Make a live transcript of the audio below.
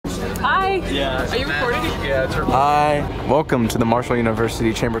Hi. Yeah. Are you recording? Yeah, it's recording. Hi. Welcome to the Marshall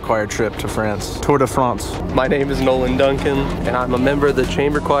University Chamber Choir trip to France. Tour de France. My name is Nolan Duncan, and I'm a member of the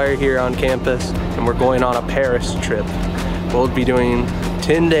chamber choir here on campus, and we're going on a Paris trip. We'll be doing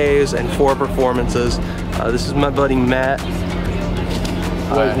 10 days and 4 performances. This is my buddy Matt.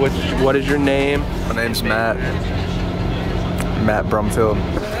 What is your name? My name's Matt. Matt Brumfield.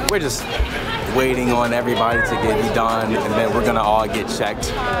 We're just waiting on everybody to get done, and then we're gonna all get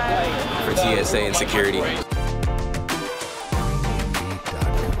checked for TSA and security.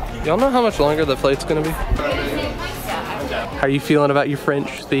 Y'all know how much longer the flight's gonna be? How are you feeling about your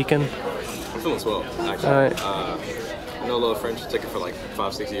French speaking? I'm feeling swell, actually. All right. I know a little French, took it for like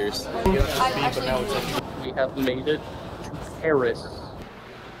 5-6 years. We have made it to Paris.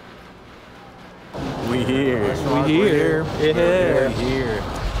 We here. We here. Yeah. We here.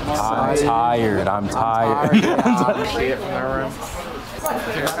 I'm tired. I'm tired.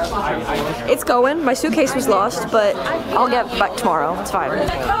 It's going. My suitcase was lost, but I'll get back tomorrow. It's fine.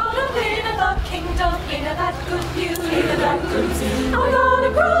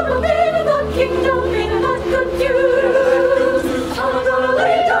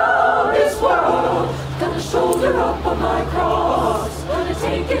 Shoulder up on my cross, gonna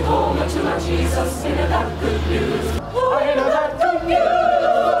take it home to my Jesus in that good news. Oh, in that good news.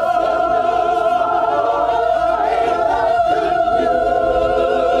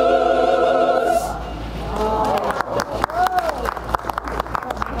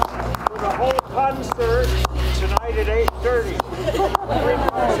 For the whole concert tonight at 8:30.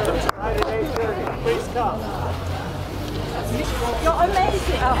 Tonight at 8:30. Please come. You're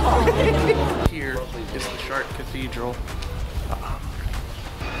amazing. Here is the Chartres Cathedral.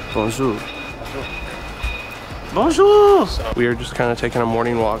 Bonjour. Bonjour. So we are just kind of taking a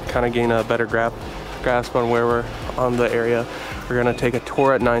morning walk, kind of getting a better grasp on where we're on the area. We're gonna take a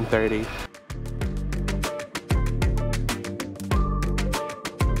tour at 9:30.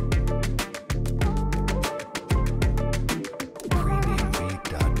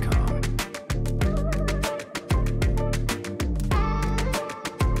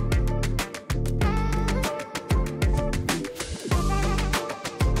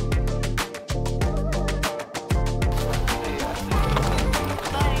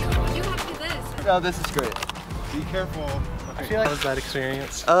 Oh, this is great. Be careful. How was that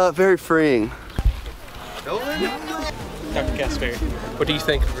experience? Very freeing. Dr. Casper, what do you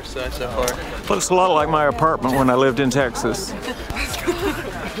think of Versailles so far? Looks a lot like my apartment when I lived in Texas.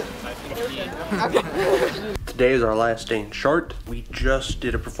 Today is our last day in Chartres. We just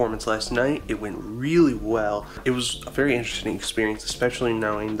did a performance last night. It went really well. It was a very interesting experience, especially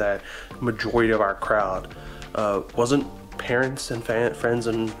knowing that the majority of our crowd wasn't parents and friends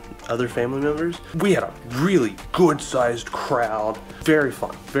and other family members. We had a really good-sized crowd. Very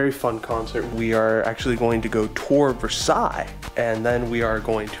fun concert. We are actually going to go tour Versailles, and then we are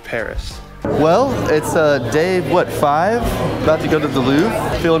going to Paris. Well, it's day, 5? About to go to the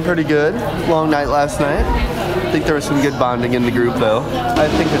Louvre. Feeling pretty good. Long night last night. I think there was some good bonding in the group though. I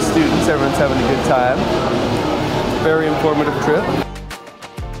think as students, everyone's having a good time. Very informative trip.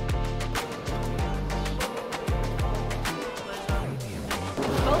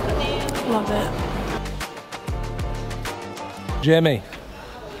 Love it. Jimmy,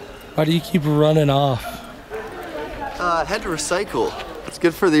 why do you keep running off? Had to recycle. It's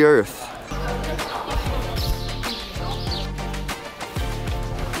good for the earth.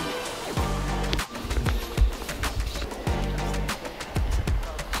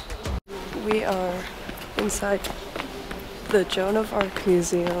 We are inside the Joan of Arc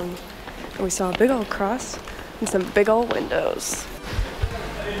Museum, and we saw a big old cross and some big old windows.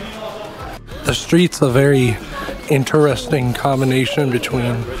 The street's a very interesting combination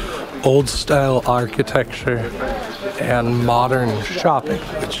between old style architecture and modern shopping,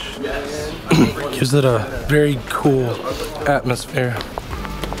 which gives it a very cool atmosphere.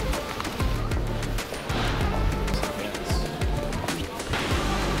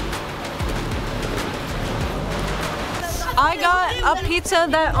 I got a pizza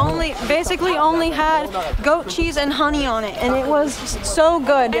that basically only had goat cheese and honey on it, and it was so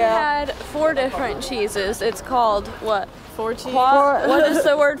good. It had 4 different cheeses. It's called what? 4 cheese? What is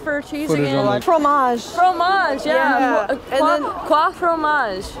the word for cheese again? Fromage. Fromage, yeah. Quoi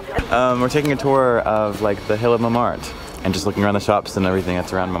fromage. We're taking a tour of like the Hill of Montmartre and just looking around the shops and everything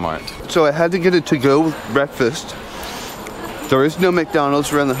that's around Montmartre. So I had to get a to-go breakfast. There is no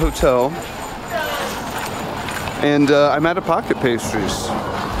McDonald's around the hotel. And I'm out of pocket pastries.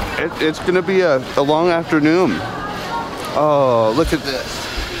 It's gonna be a long afternoon. Oh, look at this.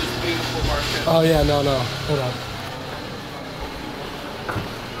 Oh yeah, no, hold on.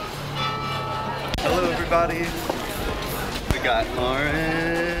 everybody. We got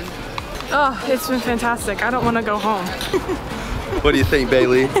Lauren. Oh, it's been fantastic. I don't want to go home. What do you think,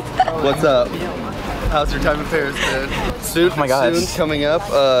 Bailey? What's up? How's your time in Paris been? Soon, oh my God. Soon coming up,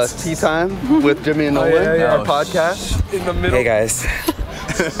 tea time with Jimmy and Nolan, our podcast. In the middle. Hey guys.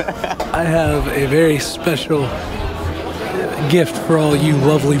 I have a very special gift for all you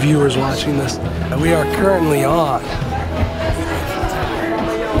lovely viewers watching this. We are currently on.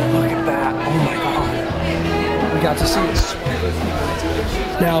 Look at that. Oh my God. We got to see it.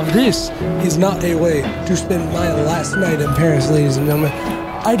 Now this is not a way to spend my last night in Paris, ladies and gentlemen.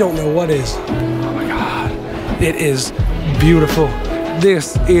 I don't know what is. Oh my God. It is beautiful.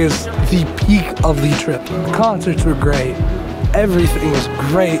 This is the peak of the trip. The concerts were great. Everything was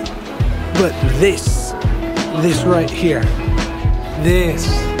great. But this right here, this,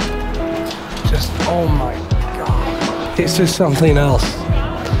 just, oh my God. It's just something else.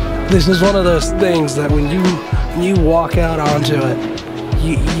 This is one of those things that when you walk out onto it,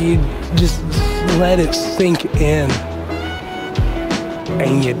 you just let it sink in.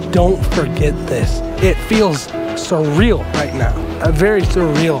 And you don't forget this. It feels surreal right now. Very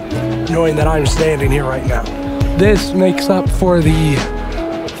surreal knowing that I'm standing here right now. This makes up for the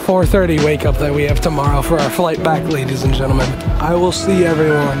 4:30 wake up that we have tomorrow for our flight back, ladies and gentlemen. I will see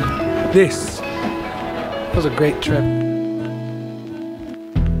everyone. This was a great trip.